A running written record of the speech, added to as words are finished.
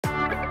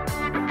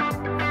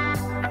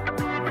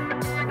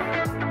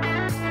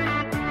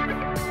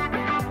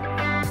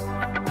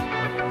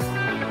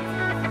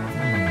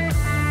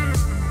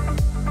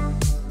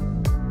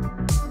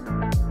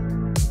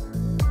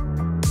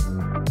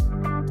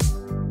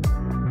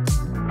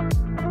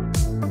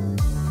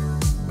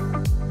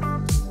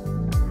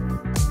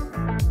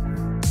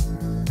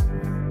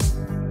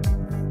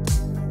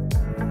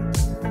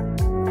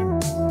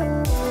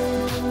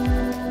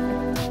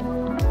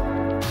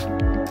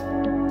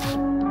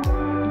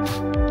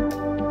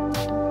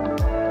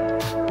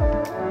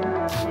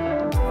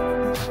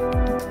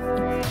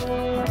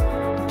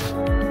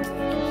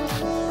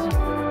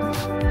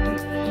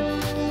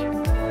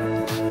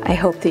I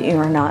hope that you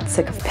are not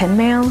sick of pin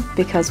mail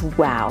because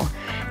wow,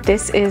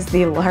 this is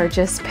the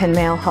largest pin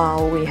mail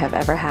haul we have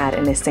ever had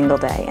in a single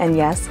day. And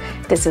yes,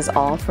 this is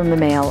all from the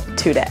mail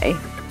today.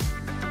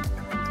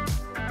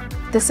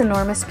 This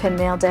enormous pin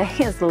mail day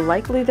is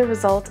likely the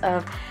result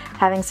of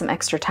having some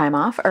extra time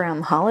off around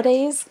the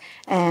holidays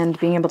and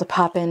being able to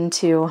pop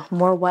into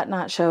more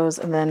Whatnot shows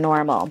than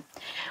normal.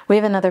 We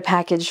have another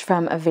package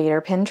from a Vader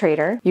pin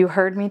trader. You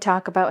heard me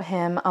talk about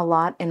him a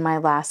lot in my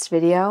last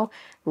video.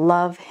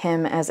 Love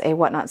him as a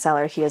Whatnot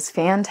seller. He is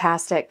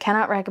fantastic.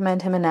 Cannot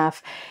recommend him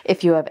enough.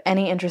 If you have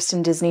any interest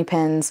in Disney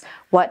pins,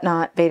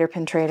 Whatnot, Vader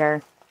pin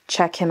trader,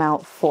 check him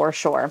out for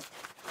sure.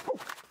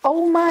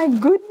 Oh my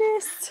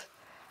goodness!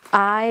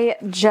 I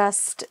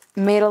just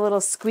made a little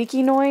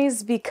squeaky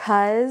noise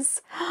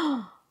because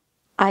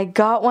I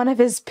got one of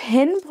his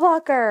pin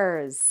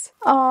pluckers.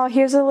 Oh,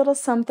 here's a little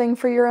something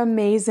for your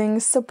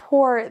amazing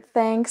support.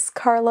 Thanks,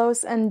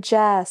 Carlos and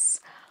Jess.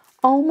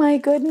 Oh my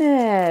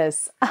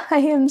goodness. I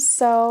am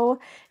so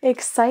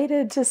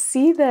excited to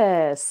see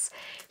this.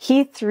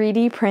 He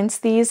 3D prints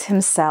these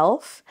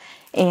himself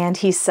and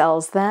he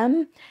sells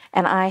them.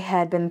 And I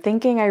had been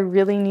thinking I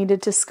really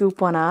needed to scoop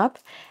one up.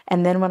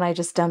 And then when I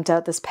just dumped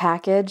out this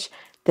package,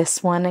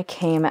 this one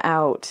came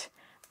out.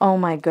 Oh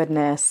my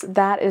goodness,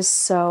 that is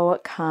so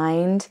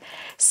kind.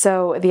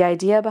 So the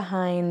idea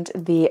behind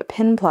the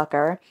pin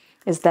plucker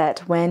is that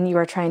when you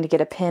are trying to get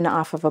a pin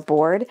off of a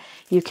board,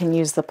 you can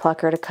use the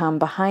plucker to come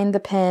behind the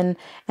pin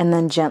and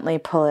then gently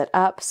pull it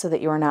up so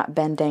that you are not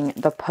bending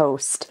the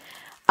post.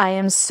 I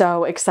am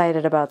so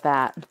excited about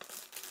that.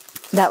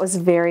 That was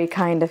very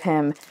kind of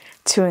him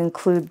to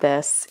include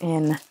this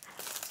in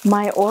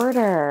my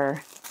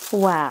order.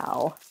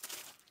 Wow.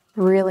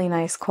 Really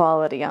nice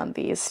quality on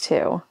these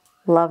too.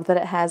 Love that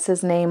it has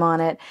his name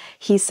on it.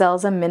 He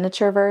sells a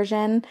miniature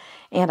version,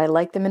 and I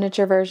like the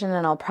miniature version,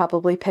 and I'll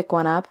probably pick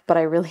one up, but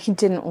I really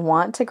didn't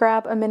want to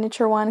grab a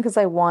miniature one because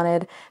I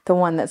wanted the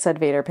one that said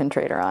Vader Pin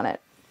Trader on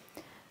it.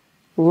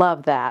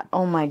 Love that.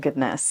 Oh my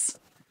goodness.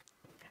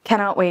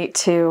 Cannot wait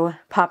to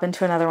pop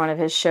into another one of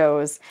his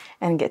shows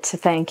and get to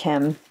thank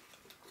him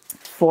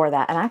for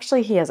that. And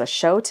actually, he has a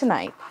show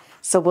tonight,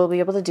 so we'll be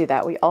able to do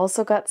that. We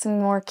also got some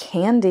more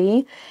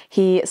candy.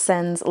 He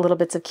sends little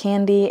bits of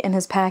candy in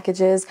his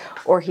packages,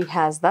 or he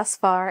has thus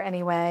far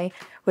anyway,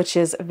 which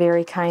is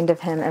very kind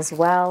of him as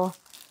well.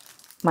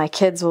 My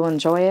kids will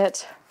enjoy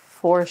it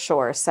for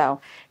sure.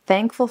 So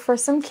thankful for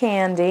some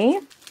candy.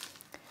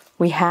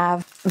 We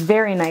have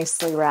very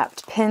nicely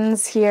wrapped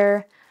pins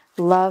here.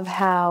 Love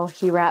how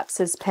he wraps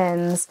his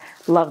pins.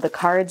 Love the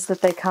cards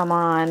that they come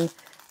on.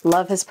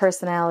 Love his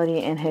personality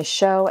in his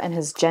show and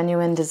his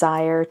genuine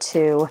desire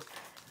to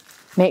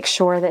make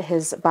sure that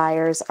his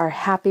buyers are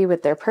happy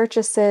with their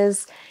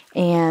purchases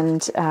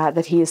and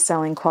that he is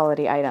selling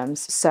quality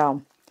items.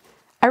 So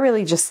I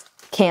really just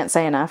can't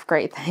say enough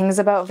great things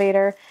about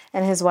Vader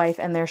and his wife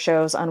and their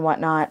shows on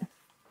Whatnot.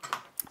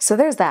 So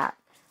there's that.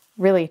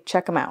 Really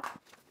check them out.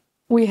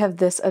 We have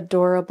this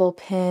adorable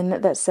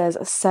pin that says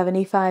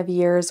 75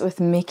 years with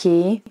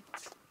Mickey.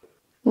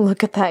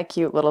 Look at that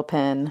cute little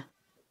pin.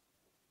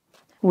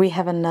 We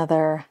have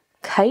another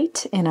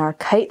kite in our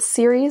kite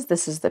series.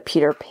 This is the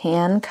Peter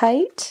Pan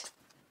kite.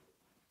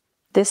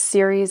 This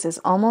series is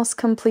almost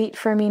complete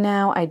for me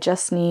now. I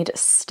just need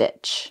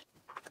Stitch.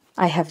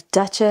 I have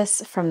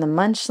Duchess from the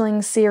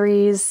Munchling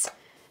series.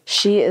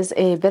 She is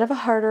a bit of a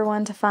harder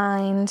one to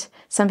find.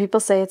 Some people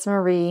say it's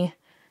Marie.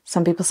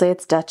 Some people say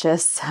it's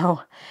Duchess.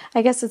 So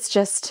I guess it's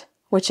just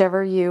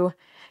whichever you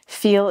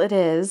feel it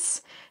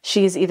is.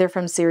 She's either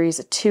from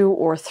series 2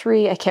 or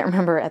 3. I can't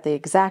remember at the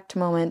exact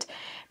moment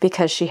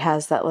because she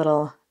has that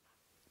little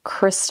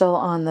crystal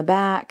on the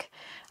back.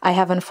 I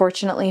have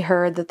unfortunately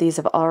heard that these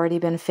have already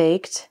been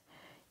faked.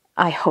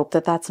 I hope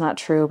that that's not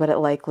true, but it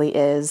likely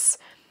is.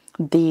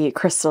 The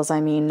crystals, I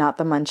mean, not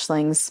the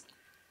Munchlings.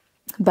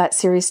 But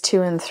series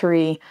 2 and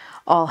 3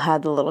 all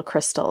had the little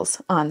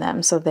crystals on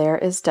them. So there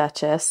is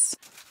Duchess.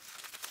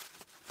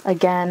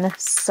 Again,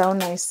 so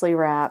nicely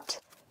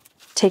wrapped.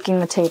 Taking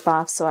the tape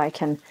off so I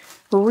can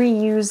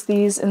reuse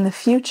these in the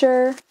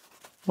future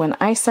when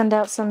I send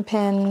out some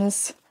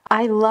pins.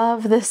 I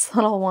love this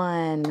little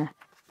one.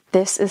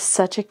 This is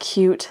such a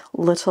cute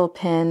little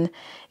pin.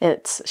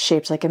 It's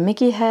shaped like a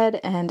Mickey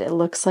head and it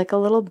looks like a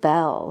little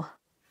bell.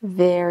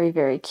 Very,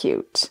 very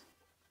cute.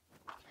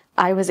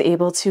 I was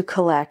able to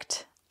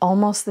collect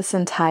almost this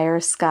entire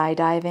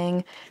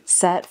skydiving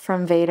set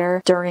from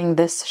Vader during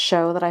this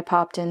show that I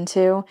popped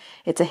into.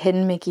 It's a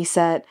hidden Mickey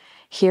set.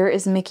 Here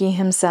is Mickey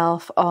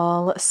himself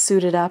all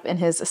suited up in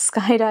his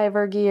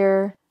skydiver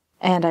gear.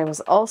 And I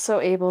was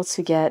also able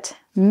to get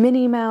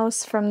Minnie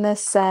Mouse from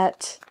this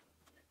set.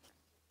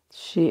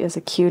 She is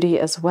a cutie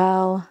as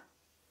well.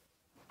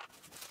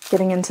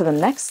 Getting into the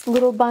next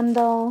little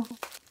bundle.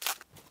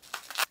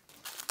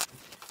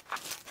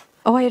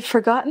 Oh, I had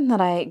forgotten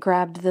that I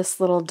grabbed this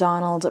little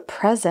Donald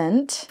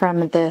present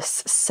from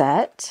this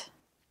set.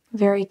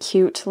 Very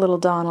cute little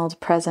Donald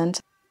present.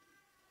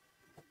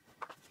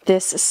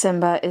 This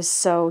Simba is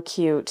so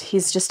cute.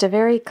 He's just a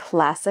very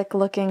classic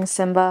looking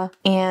Simba,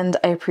 and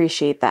I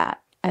appreciate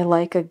that. I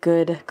like a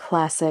good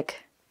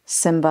classic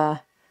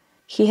Simba.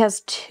 He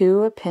has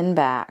 2 pin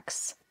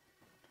backs.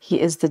 He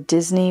is the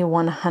Disney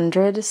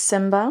 100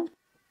 Simba.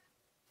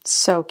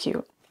 So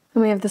cute.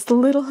 And we have this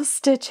little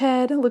Stitch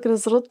head. Look at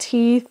his little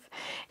teeth.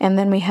 And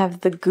then we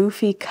have the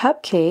Goofy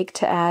cupcake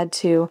to add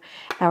to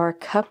our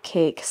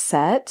cupcake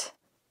set.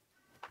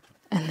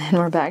 And then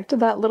we're back to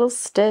that little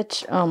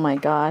Stitch. Oh my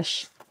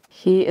gosh.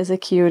 He is a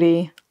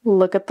cutie.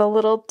 Look at the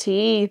little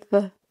teeth.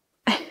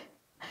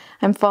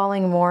 I'm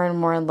falling more and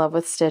more in love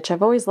with Stitch.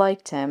 I've always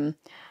liked him,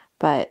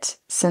 but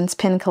since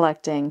pin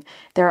collecting,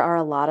 there are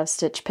a lot of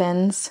Stitch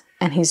pins,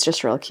 and he's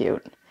just real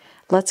cute.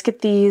 Let's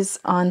get these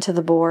onto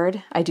the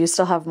board. I do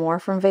still have more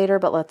from Vader,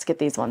 but let's get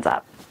these ones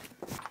up.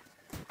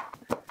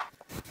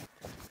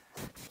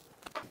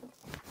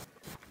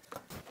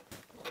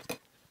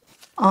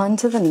 On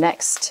to the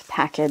next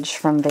package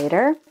from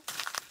Vader.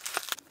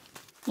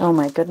 Oh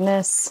my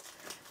goodness.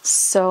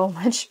 So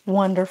much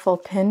wonderful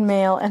pin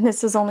mail, and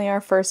this is only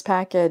our first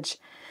package.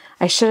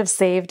 I should have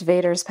saved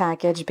Vader's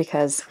package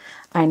because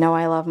I know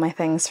I love my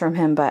things from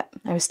him, but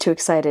I was too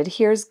excited.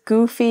 Here's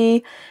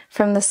Goofy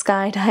from the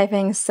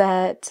skydiving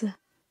set.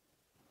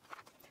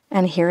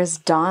 And here's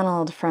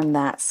Donald from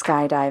that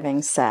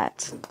skydiving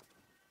set.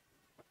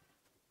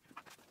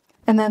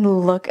 And then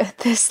look at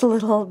this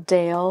little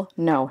Dale.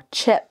 No,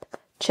 Chip.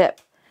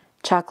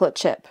 Chocolate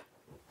chip.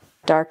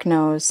 Dark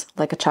nose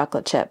like a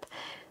chocolate chip.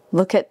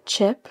 Look at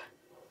Chip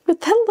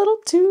with that little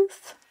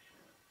tooth.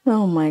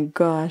 Oh my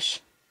gosh.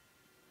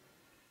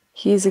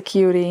 He's a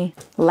cutie.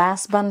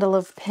 Last bundle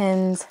of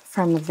pins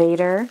from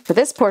Vader for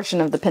this portion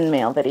of the pin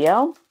mail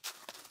video.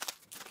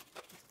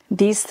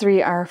 These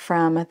 3 are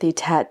from the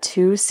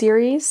Tattoo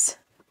series.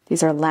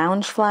 These are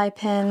Loungefly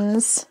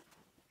pins,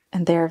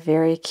 and they're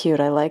very cute.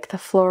 I like the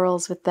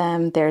florals with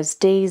them. There's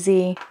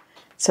Daisy.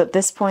 So at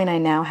this point, I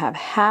now have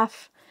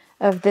half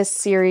of this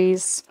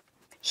series.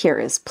 Here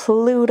is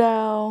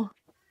Pluto.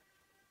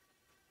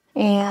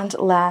 And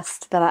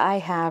last that I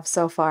have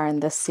so far in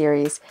this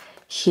series,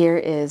 here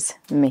is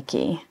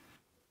Mickey.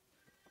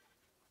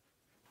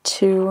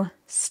 Too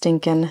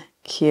stinkin'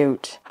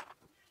 cute.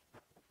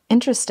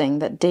 Interesting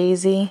that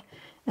Daisy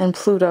and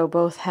Pluto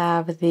both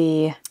have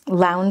the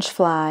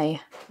Loungefly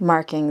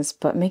markings,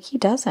 but Mickey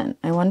doesn't.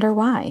 I wonder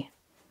why.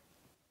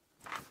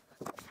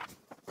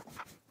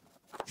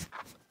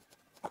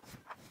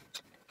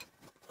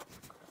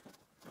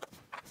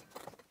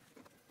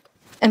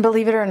 And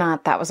believe it or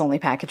not, that was only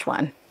package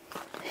 1.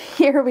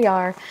 Here we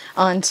are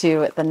on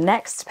to the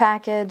next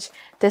package.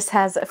 This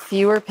has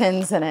fewer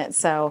pins in it,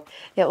 so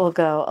it will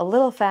go a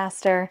little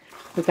faster.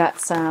 We've got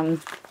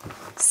some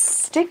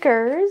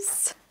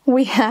stickers.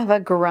 We have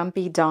a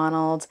Grumpy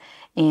Donald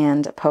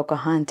and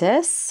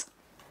Pocahontas.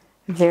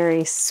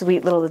 Very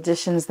sweet little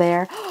additions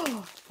there.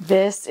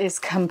 This is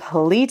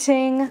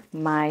completing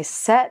my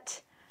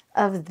set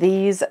of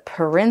these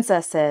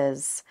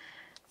princesses.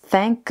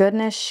 Thank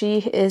goodness she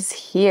is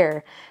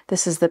here.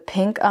 This is the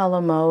Pink a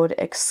la Mode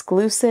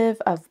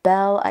exclusive of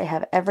Belle. I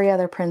have every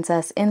other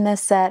princess in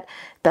this set.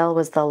 Belle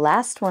was the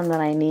last one that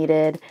I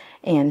needed,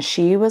 and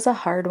she was a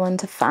hard one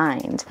to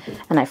find.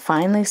 And I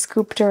finally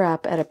scooped her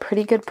up at a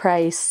pretty good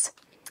price,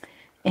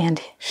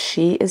 and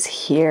she is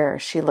here.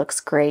 She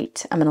looks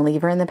great. I'm going to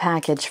leave her in the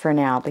package for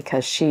now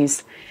because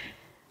she's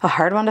a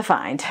hard one to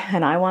find,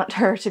 and I want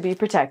her to be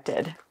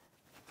protected.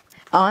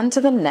 On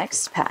to the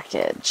next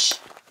package.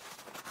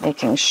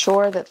 Making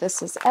sure that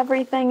this is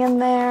everything in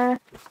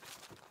there.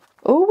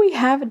 Oh, we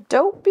have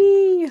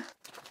Dopey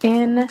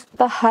in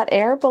the hot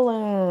air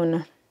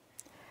balloon.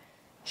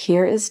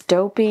 Here is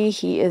Dopey.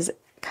 He is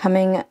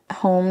coming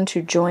home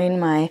to join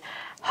my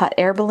hot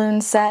air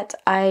balloon set.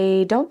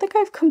 I don't think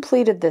I've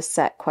completed this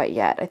set quite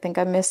yet. I think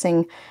I'm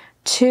missing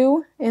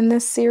 2 in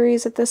this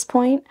series at this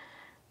point.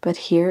 But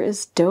here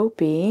is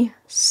Dopey.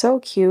 So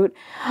cute.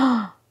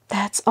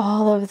 That's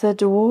all of the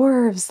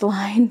dwarves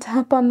lined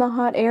up on the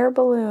hot air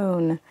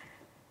balloon.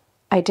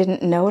 I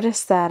didn't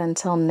notice that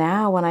until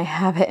now when I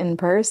have it in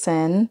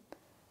person.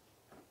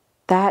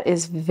 That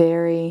is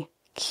very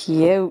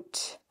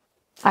cute.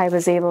 I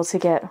was able to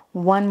get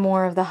 1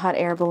 more of the hot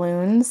air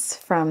balloons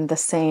from the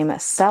same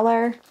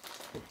seller.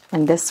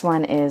 And this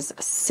one is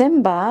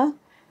Simba.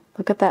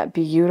 Look at that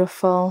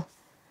beautiful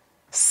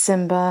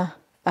Simba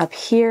up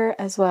here,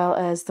 as well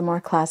as the more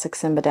classic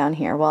Simba down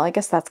here. Well, I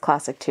guess that's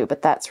classic too,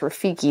 but that's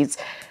Rafiki's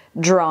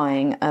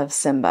drawing of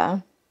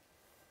Simba.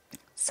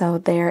 So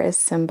there is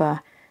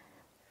Simba.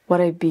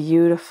 What a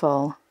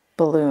beautiful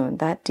balloon.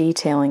 That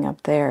detailing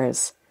up there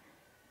is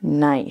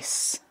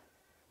nice.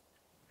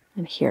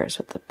 And here's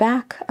what the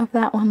back of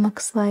that one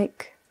looks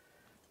like.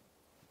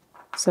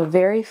 So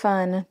very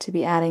fun to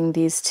be adding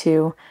these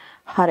 2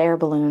 hot air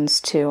balloons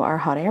to our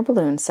hot air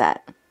balloon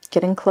set.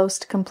 Getting close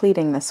to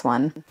completing this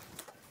one.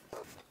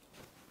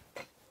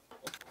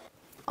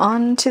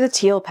 On to the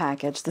teal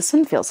package. This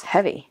one feels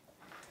heavy.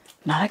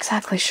 Not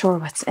exactly sure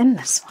what's in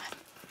this one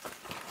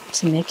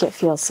to make it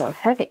feel so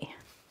heavy.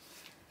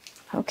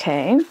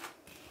 Okay.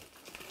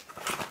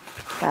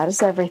 That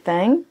is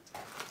everything.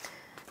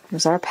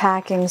 Here's our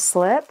packing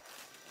slip.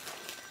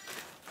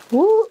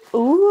 Ooh,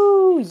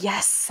 ooh,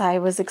 yes, I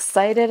was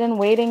excited and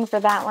waiting for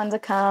that one to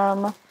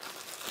come.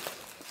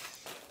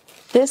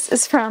 This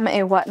is from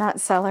a Whatnot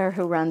seller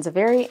who runs a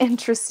very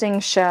interesting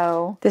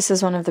show. This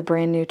is one of the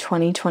brand new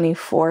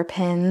 2024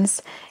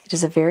 pins. It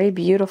is a very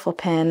beautiful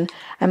pin.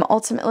 I'm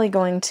ultimately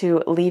going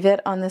to leave it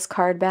on this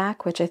card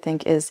back, which I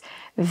think is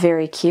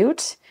very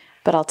cute,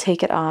 but I'll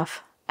take it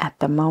off at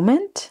the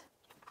moment.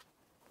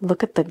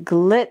 Look at the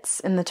glitz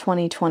in the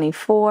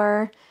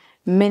 2024.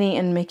 Minnie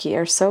and Mickey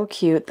are so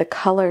cute. The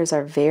colors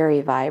are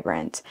very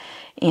vibrant.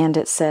 And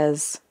it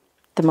says,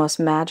 "The most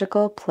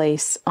magical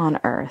place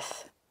on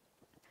earth."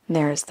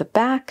 There's the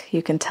back.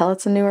 You can tell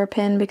it's a newer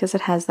pin because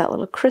it has that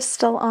little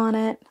crystal on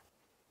it.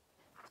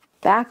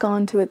 Back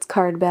onto its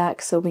card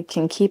back so we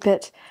can keep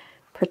it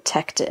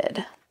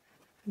protected.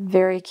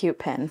 Very cute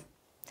pin.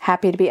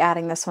 Happy to be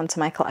adding this one to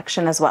my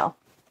collection as well.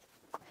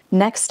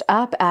 Next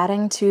up,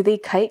 adding to the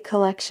kite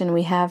collection,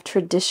 we have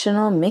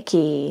Traditional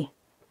Mickey.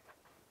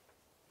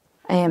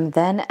 I am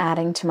then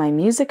adding to my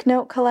music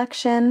note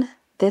collection.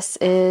 This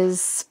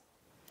is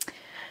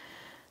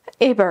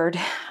a bird.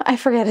 I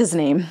forget his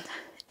name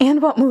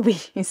and what movie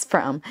he's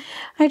from.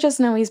 I just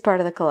know he's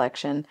part of the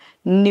collection.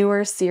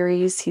 Newer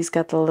series, he's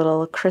got the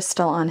little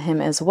crystal on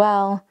him as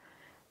well,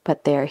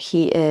 but there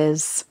he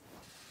is.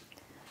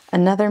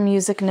 Another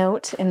music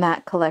note in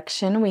that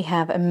collection, we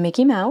have a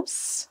Mickey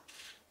Mouse.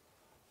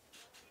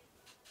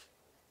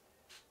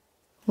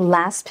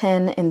 Last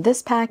pin in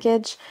this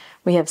package,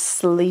 we have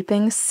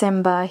Sleeping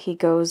Simba. He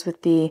goes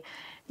with the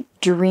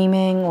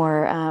Dreaming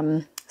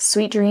or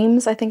Sweet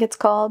Dreams, I think it's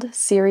called,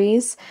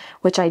 series,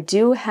 which I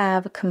do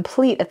have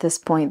complete at this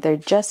point. They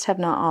just have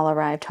not all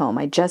arrived home.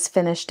 I just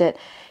finished it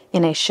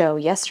in a show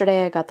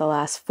yesterday. I got the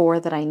last 4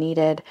 that I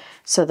needed,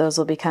 so those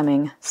will be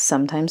coming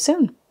sometime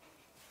soon.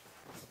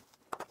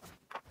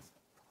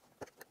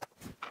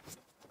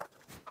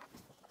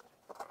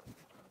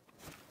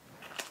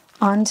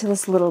 On to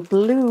this little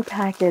blue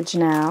package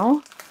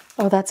now.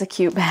 Oh, that's a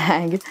cute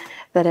bag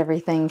that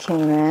everything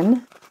came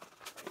in.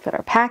 Got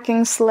our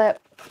packing slip.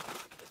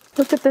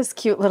 Look at this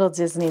cute little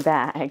Disney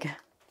bag.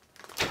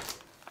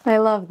 I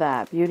love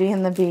that. Beauty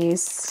and the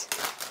Beast.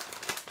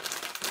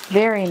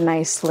 Very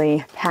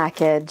nicely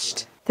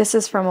packaged. This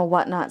is from a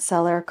Whatnot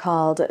seller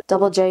called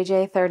Double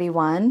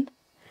JJ31.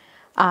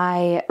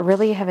 I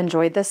really have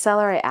enjoyed this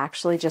seller. I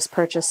actually just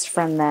purchased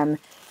from them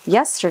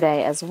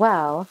yesterday as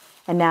well.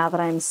 And now that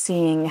I'm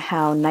seeing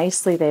how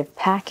nicely they've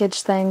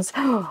packaged things,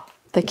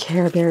 the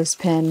Care Bears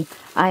pin,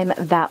 I'm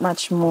that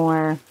much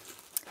more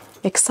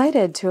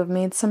excited to have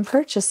made some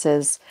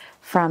purchases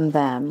from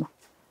them.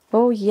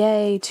 Oh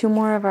yay, 2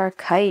 more of our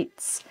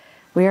kites.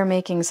 We are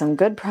making some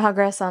good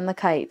progress on the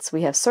kites.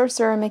 We have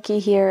Sorcerer Mickey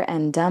here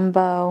and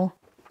Dumbo.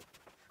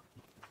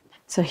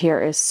 So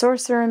here is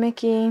Sorcerer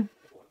Mickey.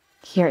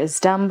 Here is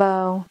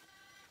Dumbo.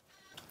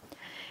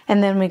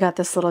 And then we got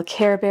this little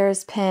Care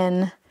Bears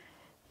pin.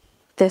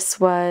 This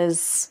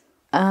was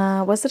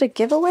it a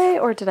giveaway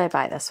or did I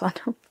buy this one?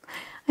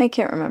 I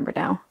can't remember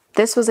now.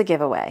 This was a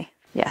giveaway.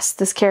 Yes,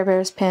 this Care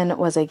Bears pin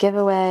was a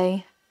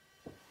giveaway.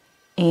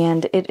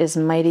 And it is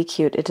mighty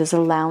cute. It is a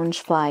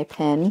Loungefly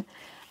pin.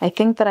 I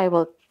think that I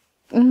will,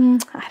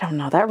 I don't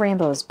know, that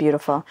rainbow is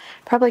beautiful.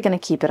 Probably going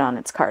to keep it on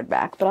its card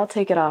back, but I'll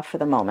take it off for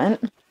the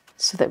moment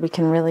so that we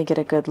can really get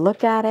a good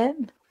look at it.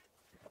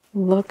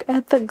 Look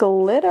at the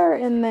glitter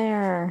in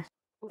there.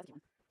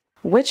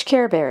 Which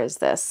Care Bear is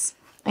this?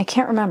 I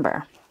can't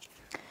remember.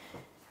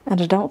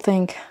 And I don't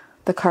think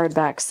the card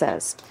back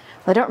says.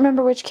 Well, I don't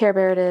remember which Care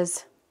Bear it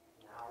is.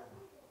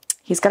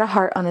 He's got a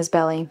heart on his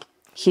belly.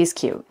 He's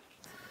cute.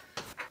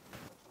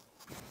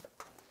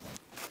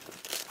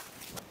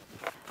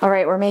 All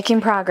right, we're making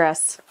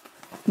progress.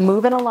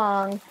 Moving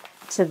along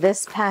to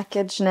this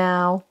package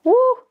now. Woo!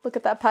 Look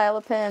at that pile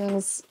of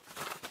pins.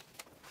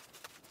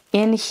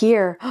 In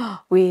here,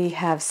 we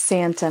have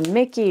Santa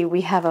Mickey.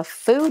 We have a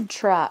food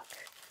truck.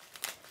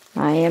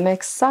 I am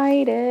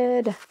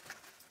excited.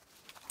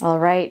 All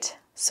right,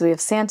 so we have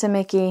Santa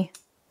Mickey.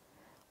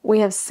 We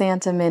have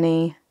Santa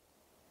Minnie.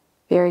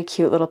 Very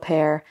cute little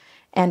pair.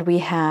 And we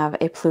have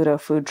a Pluto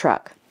food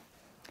truck.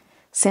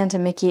 Santa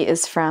Mickey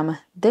is from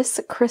This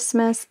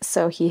Christmas,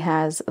 so he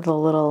has the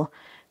little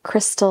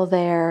crystal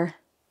there.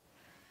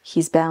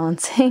 He's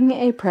balancing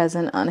a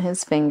present on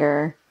his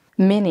finger.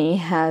 Minnie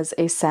has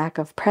a sack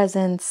of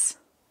presents.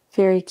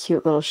 Very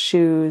cute little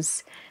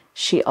shoes.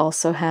 She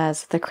also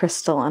has the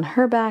crystal on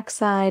her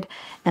backside,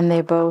 and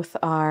they both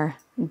are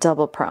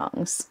double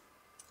prongs.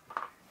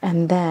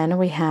 And then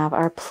we have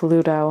our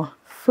Pluto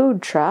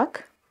food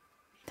truck.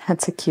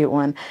 That's a cute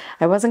one.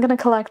 I wasn't going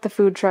to collect the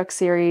food truck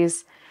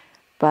series,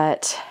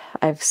 but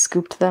I've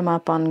scooped them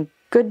up on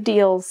good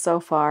deals so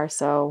far,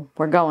 so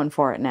we're going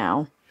for it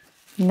now.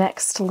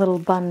 Next little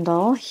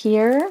bundle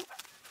here.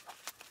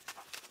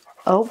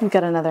 Oh, we've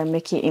got another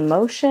Mickey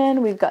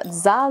Emotion. We've got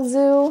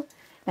Zazu,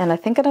 and I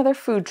think another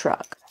food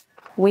truck.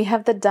 We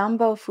have the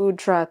Dumbo food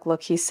truck.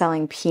 Look, he's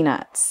selling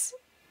peanuts.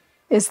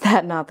 Is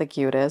that not the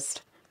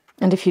cutest?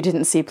 And if you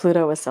didn't see,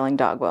 Pluto was selling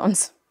dog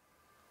bones.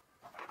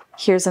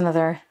 Here's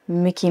another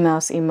Mickey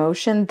Mouse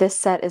emotion. This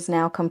set is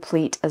now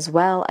complete as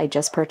well. I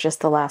just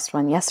purchased the last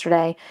one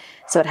yesterday,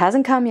 so it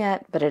hasn't come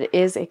yet, but it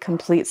is a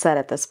complete set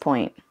at this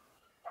point.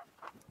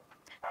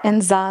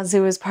 And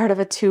Zazu is part of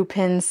a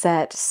 2-pin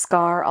set.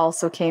 Scar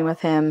also came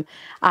with him.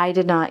 I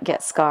did not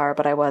get Scar,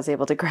 but I was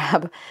able to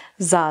grab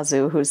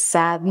Zazu, who's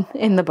sad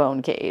in the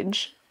bone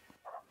cage.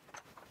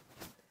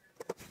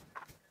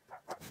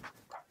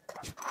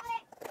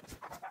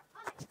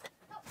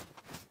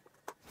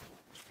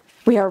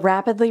 We are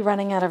rapidly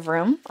running out of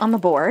room on the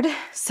board,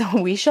 so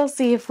we shall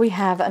see if we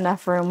have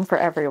enough room for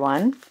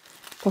everyone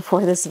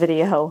before this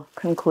video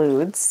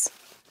concludes.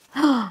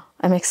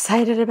 I'm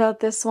excited about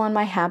this one,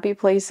 My Happy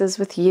Places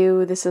with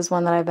You. This is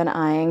one that I've been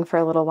eyeing for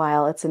a little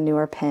while. It's a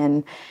newer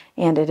pin,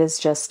 and it is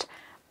just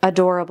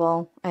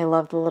adorable. I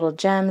love the little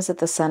gems at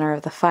the center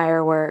of the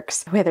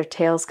fireworks, where their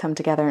tails come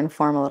together and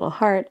form a little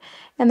heart,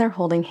 and they're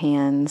holding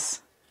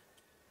hands.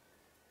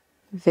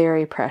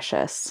 Very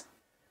precious.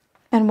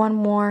 And one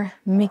more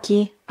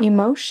Mickey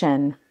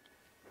emotion.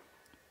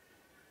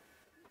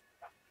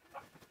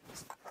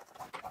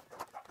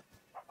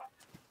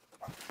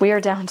 We are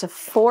down to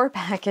 4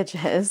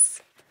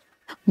 packages.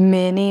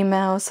 Minnie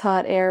Mouse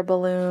hot air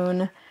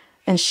balloon.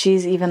 And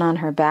she's even on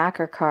her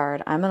backer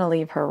card. I'm going to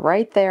leave her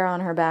right there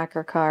on her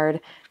backer card.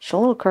 She's a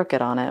little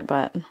crooked on it,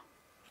 but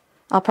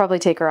I'll probably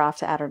take her off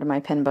to add her to my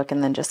pin book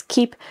and then just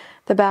keep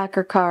the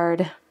backer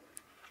card.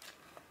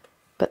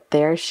 But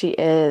there she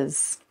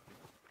is.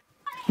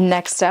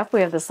 Next up,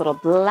 we have this little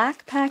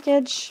black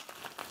package.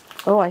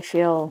 Oh, I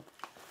feel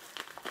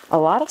a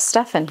lot of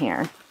stuff in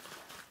here.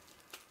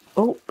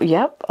 Oh,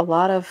 yep, a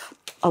lot of,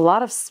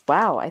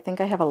 wow, I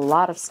think I have a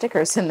lot of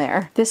stickers in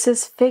there. This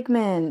is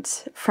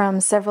Figment from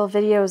several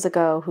videos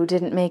ago who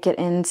didn't make it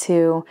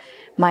into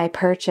my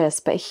purchase,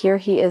 but here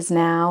he is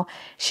now.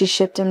 She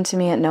shipped him to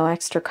me at no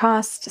extra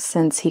cost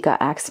since he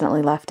got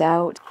accidentally left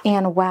out.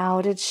 And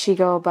wow, did she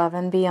go above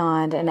and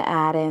beyond and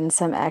add in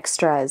some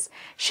extras.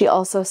 She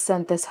also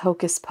sent this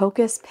Hocus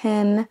Pocus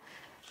pin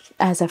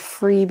as a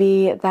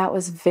freebie. That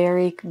was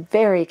very,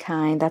 very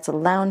kind. That's a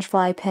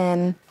Loungefly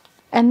pin.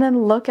 And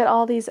then look at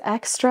all these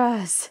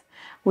extras.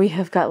 We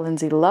have got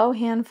Lindsay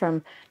Lohan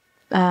from,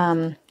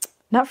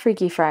 not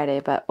Freaky Friday,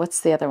 but what's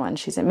the other one?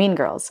 She's at Mean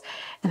Girls.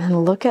 And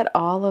then look at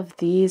all of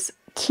these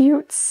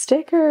cute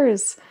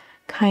stickers.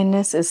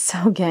 Kindness is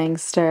so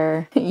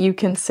gangster. You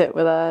can sit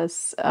with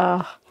us.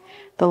 Oh,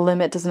 the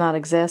limit does not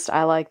exist.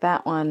 I like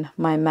that one.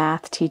 My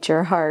math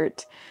teacher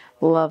heart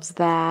loves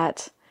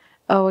that.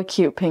 Oh, a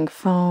cute pink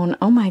phone.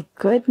 Oh my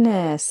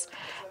goodness.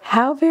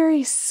 How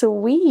very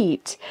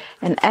sweet.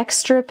 An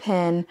extra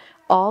pin,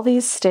 all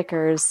these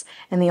stickers,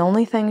 and the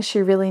only thing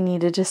she really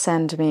needed to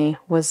send me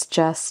was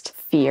just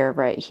fear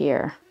right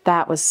here.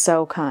 That was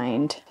so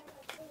kind.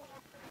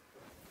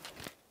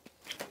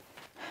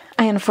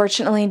 I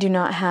unfortunately do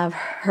not have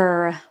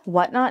her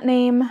whatnot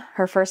name.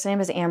 Her first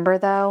name is Amber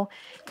though,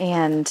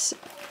 and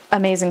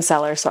amazing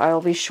seller, so I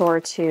will be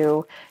sure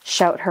to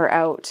shout her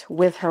out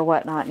with her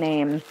whatnot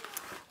name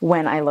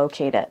when I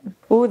locate it.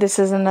 Ooh, this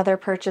is another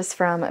purchase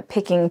from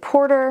Picking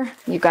Porter.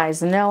 You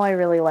guys know I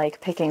really like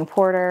Picking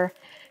Porter.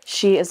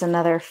 She is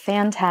another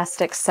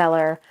fantastic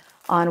seller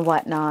on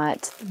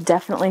Whatnot.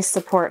 Definitely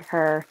support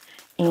her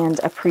and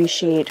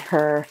appreciate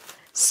her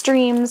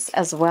streams,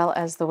 as well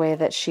as the way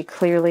that she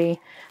clearly,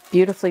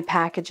 beautifully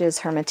packages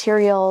her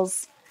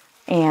materials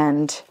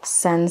and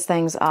sends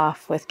things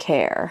off with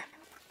care.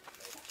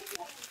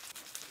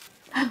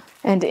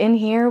 And in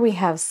here we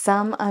have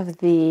some of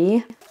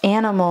the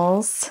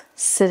animals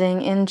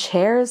sitting in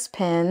chairs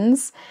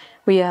pins.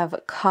 We have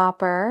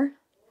Copper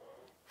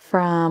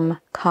from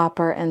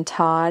Copper and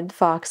Todd,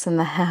 Fox and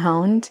the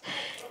Hound.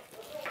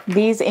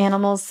 These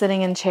animals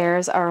sitting in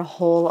chairs are a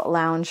whole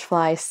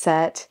Loungefly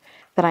set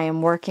that I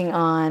am working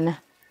on.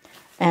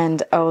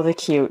 And oh, the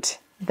cute.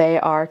 They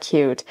are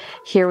cute.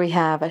 Here we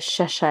have a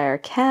Cheshire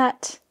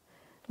Cat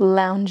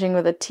lounging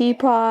with a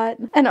teapot.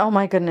 And oh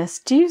my goodness,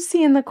 do you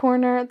see in the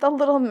corner the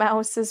little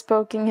mouse is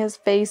poking his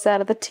face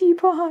out of the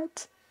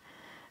teapot?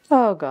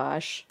 Oh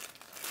gosh.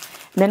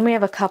 Then we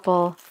have a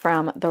couple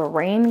from the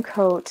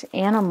Raincoat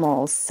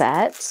Animals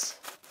set.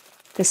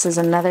 This is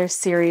another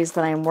series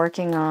that I'm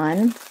working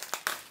on,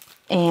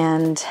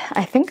 and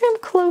I think I'm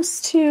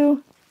close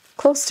to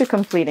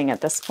completing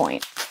at this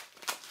point.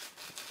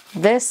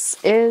 This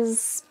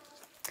is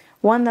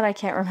one that I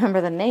can't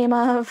remember the name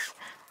of,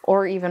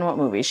 or even what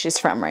movie she's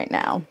from right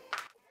now.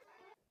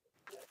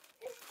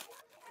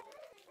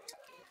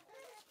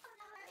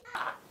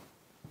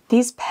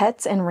 These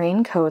pets and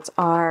raincoats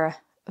are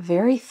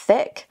very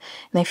thick,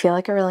 and they feel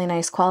like a really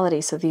nice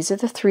quality. So these are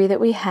the 3 that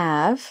we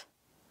have.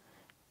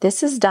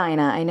 This is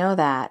Dinah, I know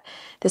that.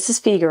 This is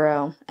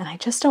Figaro, and I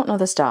just don't know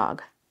this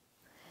dog.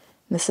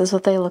 This is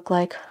what they look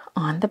like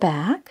on the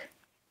back.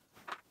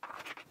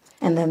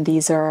 And then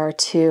these are our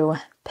 2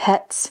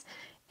 pets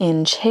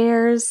in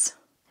chairs.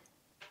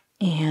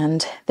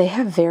 And they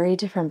have very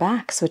different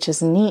backs, which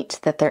is neat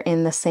that they're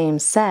in the same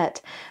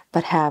set,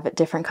 but have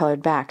different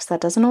colored backs.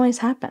 That doesn't always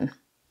happen.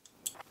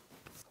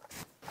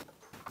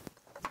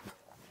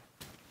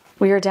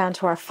 We are down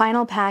to our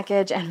final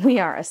package and we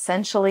are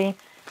essentially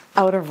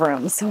out of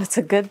room. So it's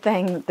a good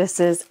thing this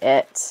is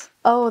it.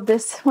 Oh,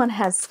 this one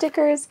has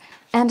stickers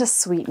and a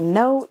sweet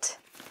note.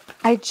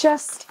 I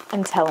just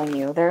am telling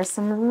you, there are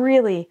some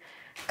really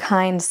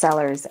kind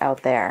sellers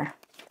out there.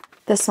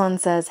 This one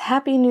says,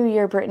 Happy New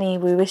Year, Brittany.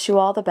 We wish you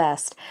all the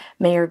best.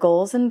 May your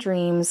goals and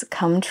dreams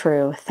come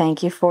true.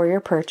 Thank you for your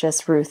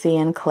purchase, Ruthie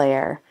and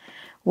Claire.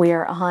 We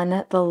are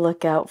on the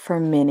lookout for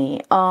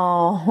Minnie.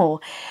 Oh,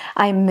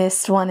 I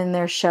missed one in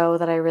their show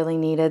that I really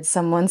needed.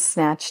 Someone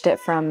snatched it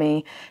from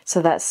me.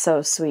 So that's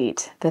so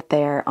sweet that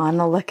they're on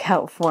the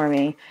lookout for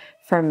me,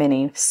 for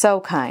Minnie.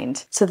 So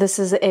kind. So this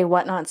is a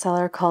Whatnot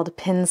seller called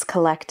Pins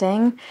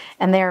Collecting,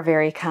 and they are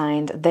very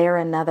kind. They're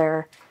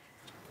another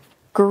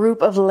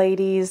group of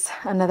ladies,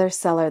 another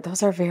seller.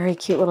 Those are very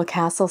cute little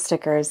castle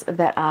stickers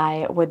that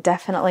I would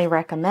definitely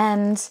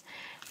recommend.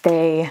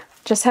 They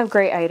just have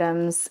great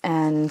items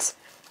and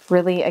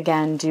really,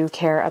 again, do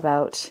care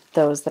about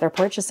those that are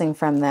purchasing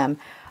from them.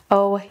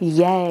 Oh,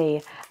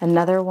 yay.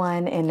 Another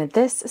one in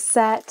this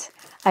set.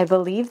 I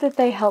believe that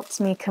they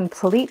helped me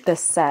complete this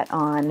set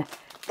on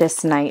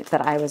this night that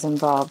I was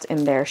involved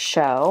in their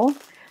show.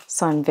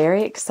 So I'm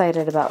very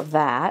excited about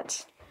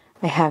that.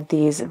 I have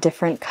these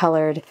different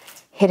colored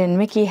hidden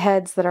Mickey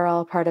heads that are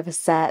all part of a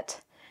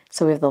set.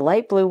 So we have the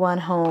light blue one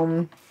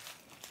home.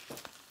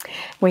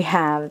 We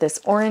have this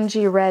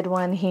orangey red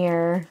one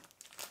here.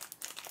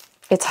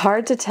 It's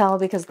hard to tell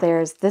because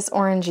there's this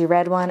orangey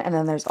red one and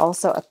then there's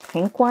also a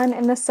pink one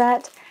in the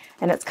set,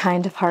 and it's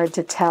kind of hard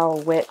to tell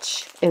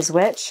which is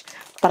which,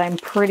 but I'm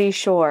pretty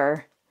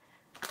sure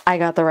I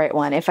got the right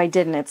one. If I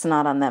didn't, it's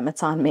not on them,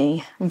 it's on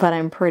me, but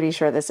I'm pretty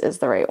sure this is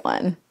the right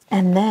one.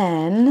 And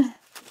then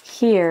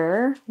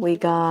here we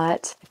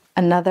got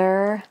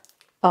another,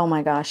 oh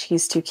my gosh,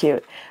 he's too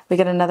cute. We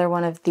got another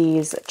one of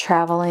these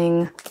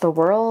traveling the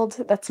world.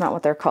 That's not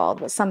what they're called,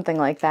 but something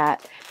like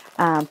that.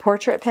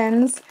 Portrait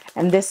pins.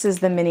 And this is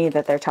the Minnie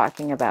that they're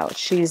talking about.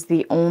 She's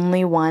the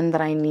only one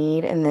that I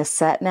need in this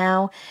set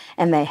now.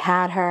 And they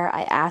had her.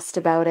 I asked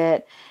about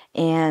it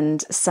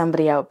and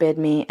somebody outbid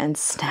me and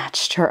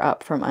snatched her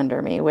up from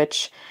under me,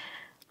 which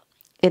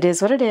it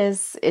is what it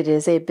is. It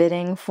is a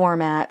bidding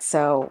format,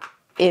 so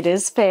it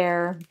is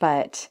fair,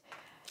 but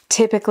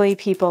typically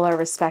people are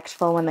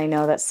respectful when they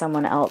know that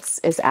someone else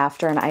is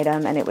after an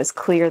item, and it was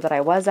clear that I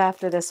was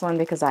after this one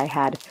because I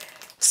had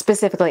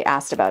specifically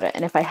asked about it.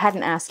 And if I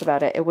hadn't asked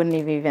about it, it wouldn't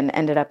have even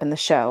ended up in the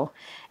show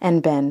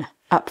and been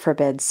up for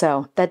bid.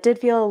 So that did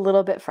feel a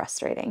little bit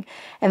frustrating.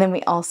 And then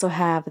we also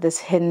have this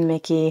hidden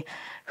Mickey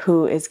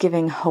who is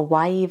giving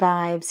Hawaii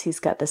vibes. He's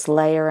got this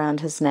lei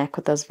around his neck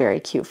with those very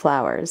cute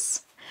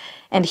flowers.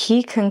 And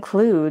he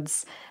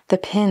concludes the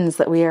pins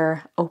that we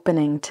are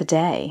opening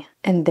today.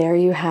 And there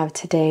you have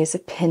today's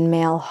pin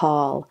mail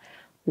haul.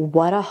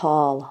 What a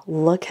haul.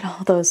 Look at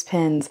all those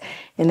pins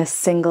in a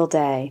single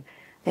day.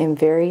 I am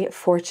very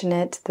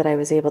fortunate that I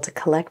was able to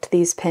collect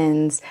these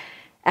pins,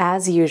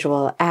 as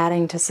usual,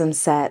 adding to some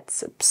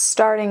sets,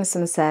 starting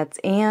some sets,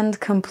 and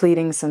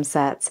completing some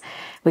sets.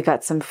 We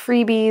got some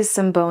freebies,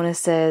 some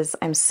bonuses.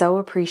 I'm so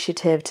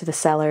appreciative to the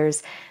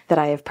sellers that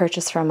I have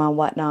purchased from on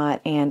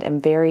Whatnot, and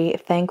am very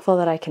thankful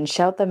that I can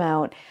shout them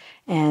out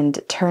and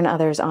turn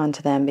others on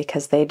to them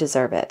because they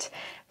deserve it.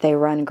 They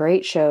run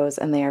great shows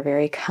and they are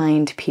very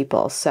kind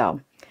people. So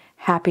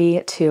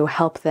happy to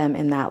help them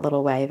in that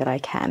little way that I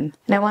can.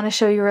 And I want to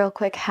show you real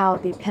quick how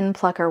the pin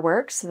plucker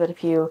works so that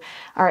if you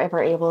are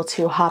ever able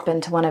to hop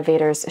into one of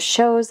Vader's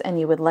shows and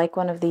you would like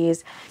one of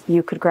these,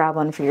 you could grab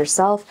one for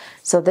yourself.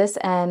 So this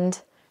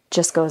end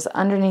just goes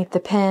underneath the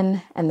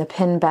pin and the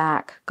pin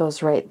back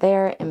goes right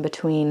there in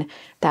between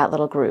that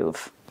little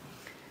groove.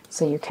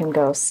 So you can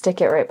go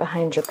stick it right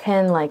behind your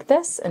pin like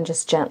this and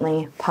just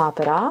gently pop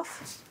it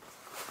off.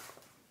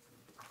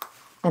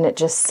 And it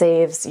just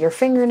saves your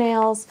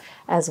fingernails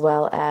as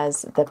well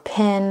as the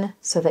pin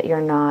so that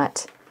you're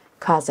not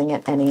causing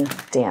it any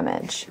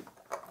damage.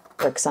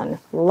 Works on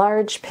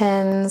large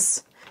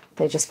pins.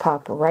 They just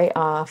pop right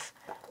off.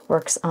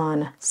 Works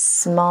on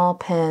small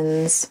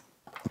pins.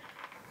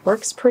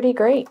 Works pretty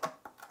great.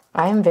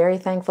 I am very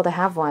thankful to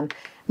have one.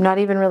 I'm not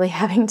even really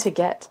having to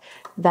get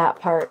that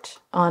part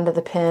onto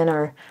the pin,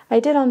 or I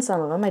did on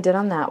some of them. I did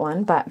on that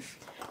one, but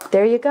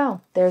there you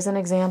go. There's an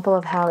example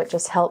of how it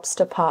just helps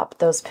to pop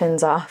those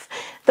pins off.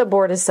 The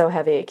board is so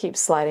heavy, it keeps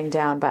sliding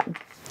down, but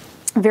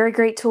very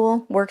great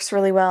tool, works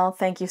really well.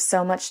 Thank you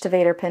so much to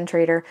Vader Pin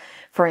Trader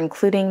for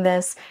including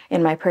this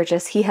in my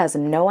purchase. He has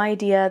no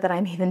idea that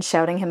I'm even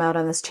shouting him out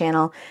on this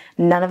channel.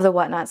 None of the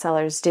Whatnot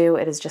sellers do.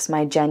 It is just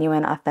my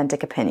genuine,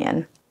 authentic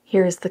opinion.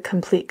 Here's the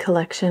complete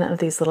collection of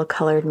these little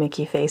colored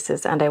Mickey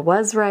faces, and I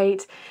was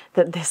right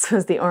that this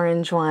was the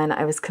orange one.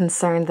 I was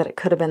concerned that it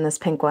could have been this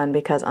pink one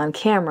because on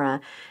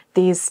camera,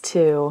 these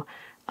two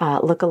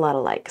look a lot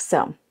alike.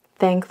 So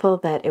thankful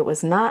that it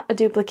was not a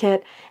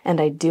duplicate,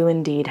 and I do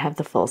indeed have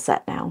the full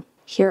set now.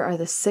 Here are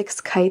the 6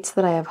 kites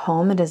that I have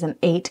home. It is an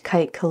 8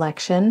 kite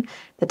collection.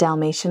 The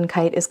Dalmatian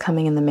kite is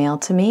coming in the mail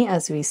to me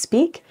as we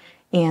speak,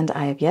 and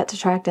I have yet to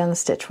track down the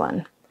Stitch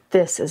one.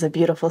 This is a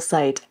beautiful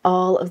sight.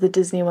 All of the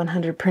Disney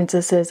 100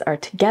 princesses are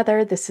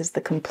together. This is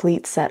the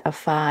complete set of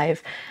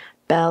 5.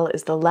 Belle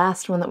is the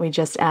last one that we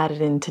just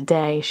added in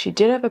today. She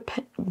did have a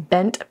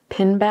bent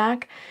pin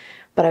back,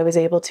 but I was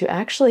able to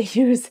actually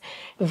use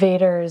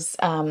Vader's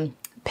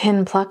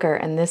pin plucker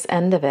and this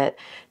end of it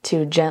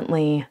to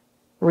gently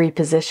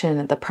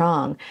reposition the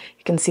prong.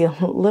 You can see a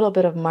little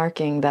bit of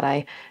marking that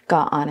I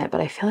got on it,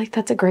 but I feel like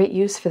that's a great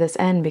use for this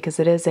end because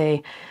it is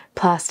a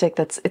plastic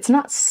it's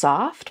not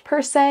soft per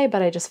se,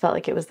 but I just felt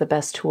like it was the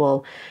best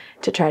tool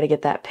to try to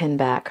get that pin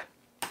back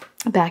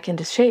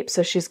into shape.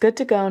 So she's good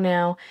to go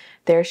now.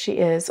 There she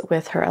is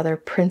with her other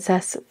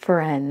princess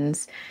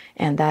friends,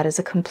 and that is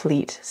a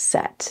complete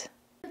set.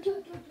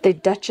 The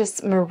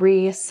Duchess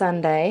Marie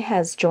Sunday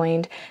has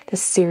joined the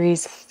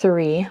Series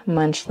 3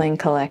 Munchling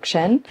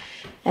collection,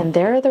 and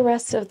there are the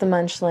rest of the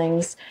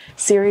Munchlings.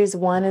 Series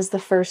 1 is the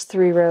first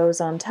 3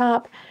 rows on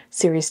top,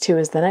 Series 2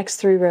 is the next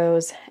 3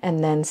 rows,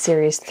 and then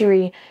Series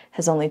 3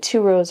 has only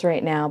 2 rows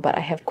right now, but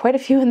I have quite a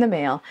few in the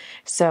mail,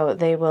 so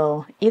they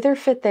will either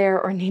fit there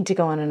or need to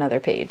go on another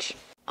page.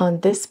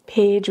 On this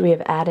page, we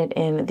have added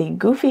in the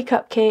Goofy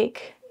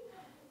Cupcake.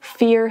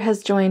 Fear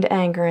has joined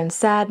Anger and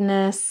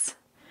Sadness.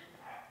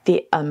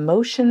 The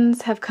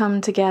Emotions have come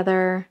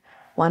together.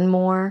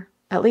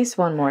 At least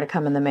one more to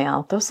come in the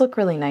mail. Those look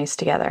really nice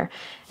together.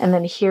 And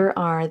then here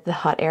are the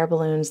hot air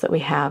balloons that we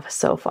have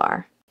so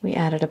far. We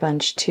added a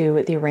bunch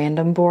to the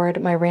random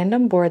board. My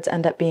random boards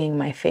end up being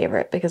my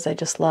favorite because I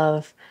just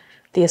love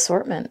the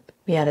assortment.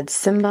 We added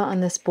Simba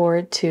on this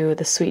board to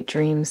the Sweet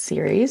Dreams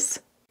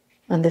series.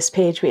 On this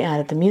page, we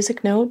added the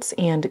music notes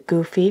and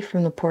Goofy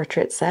from the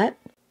portrait set.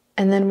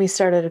 And then we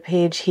started a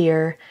page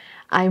here.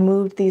 I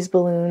moved these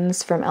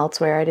balloons from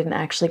elsewhere. I didn't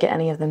actually get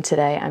any of them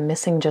today. I'm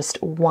missing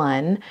just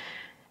one.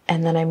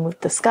 And then I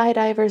moved the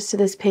skydivers to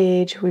this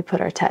page. We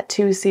put our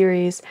tattoo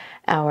series,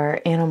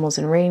 our animals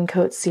and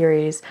raincoats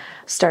series,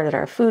 started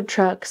our food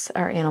trucks,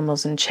 our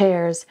animals and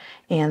chairs,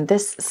 and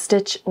this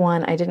Stitch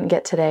one I didn't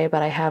get today,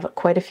 but I have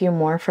quite a few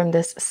more from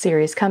this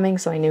series coming,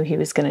 so I knew he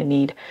was going to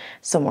need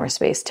some more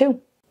space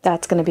too.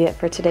 That's going to be it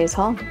for today's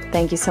haul.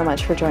 Thank you so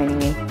much for joining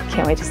me.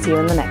 Can't wait to see you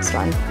in the next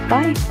one.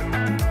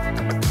 Bye!